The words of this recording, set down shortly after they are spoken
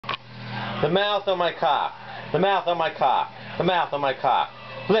The mouth on my cock, the mouth on my cock, the mouth on my cock,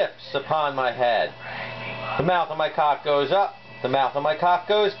 lifts upon my head. The mouth on my cock goes up, the mouth on my cock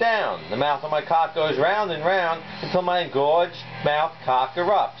goes down. The mouth on my cock goes round and round until my engorged mouth cock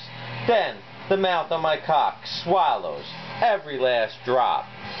erupts. Then the mouth on my cock swallows every last drop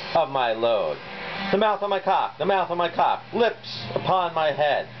of my load. The mouth on my cock, the mouth on my cock, lips upon my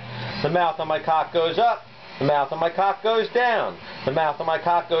head. The mouth on my cock goes up, the mouth on my cock goes down. The mouth on my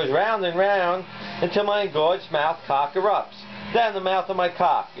cock goes round and round until my engorged mouth cock erupts. Then the mouth of my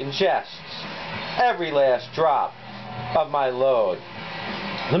cock ingests every last drop of my load.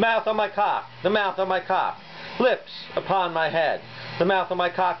 The mouth on my cock, the mouth on my cock, lips upon my head. The mouth of my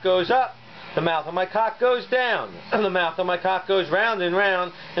cock goes up, the mouth of my cock goes down. The mouth of my cock goes round and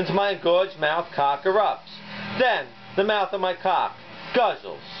round until my engorged mouth cock erupts. Then the mouth of my cock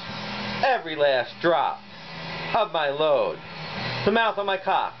guzzles every last drop of my load. The mouth of my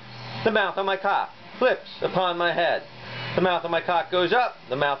cock, the mouth of my cock, lips upon my head. The mouth of my cock goes up,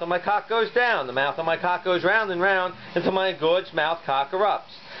 the mouth of my cock goes down. The mouth of my cock goes round and round until my engorged mouth cock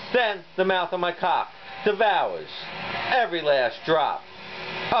erupts. Then the mouth of my cock devours every last drop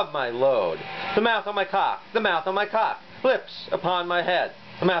of my load. The mouth of my cock, the mouth of my cock, lips upon my head.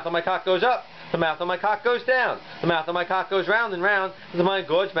 The mouth of my cock goes up, the mouth of my cock goes down. The mouth of my cock goes round and round until my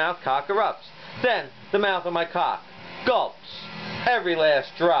engorged mouth cock erupts. Then the mouth of my cock gulps every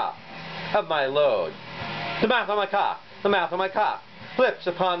last drop of my load. The mouth of my cock, the mouth of my cock, lips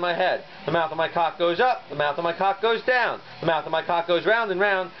upon my head. The mouth of my cock goes up, the mouth of my cock goes down. The mouth of my cock goes round and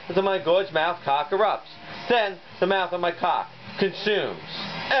round until my engorged mouth cock erupts. Then the mouth of my cock consumes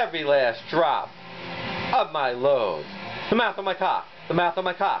every last drop of my load. The mouth of my cock, the mouth of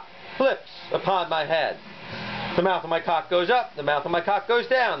my cock, lips upon my head. The mouth of my cock goes up, the mouth of my cock goes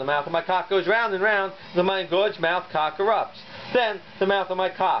down. The mouth of my cock goes round and round until my engorged mouth cock erupts. Then the mouth of my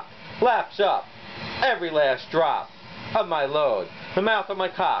cock laps up every last drop of my load. The mouth of my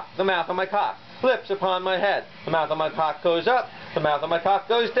cock, the mouth of my cock, lips upon my head. The mouth of my cock goes up, the mouth of my cock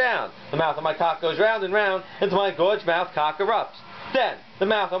goes down. The mouth of my cock goes round and round until my engorged mouth cock erupts. Then the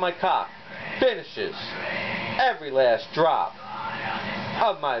mouth of my cock finishes every last drop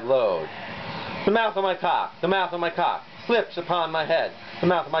of my load. The mouth of my cock, the mouth of my cock, lips upon my head. The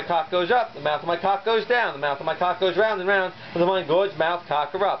mouth of my cock goes up, the mouth of my cock goes down. The mouth of my cock goes round and round until my engorged mouth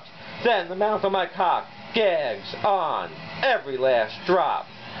cock erupts. Then the mouth of my cock gags on every last drop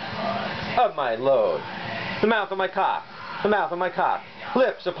of my load. The mouth of my cock, the mouth of my cock,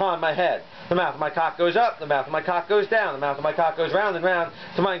 lips upon my head. The mouth of my cock goes up, the mouth of my cock goes down. The mouth of my cock goes round and round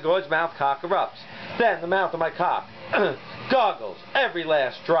until my engorged mouth cock erupts. Then the mouth of my cock goggles every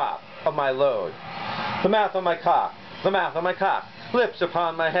last drop of my load. The mouth of my cock, the mouth of my cock, lips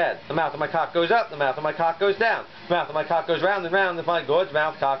upon my head. The mouth of my cock goes up, the mouth of my cock goes down. The mouth of my cock goes round and round until my engorged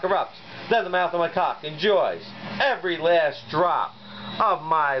mouth cock erupts. Then the mouth of my cock enjoys every last drop of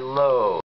my load.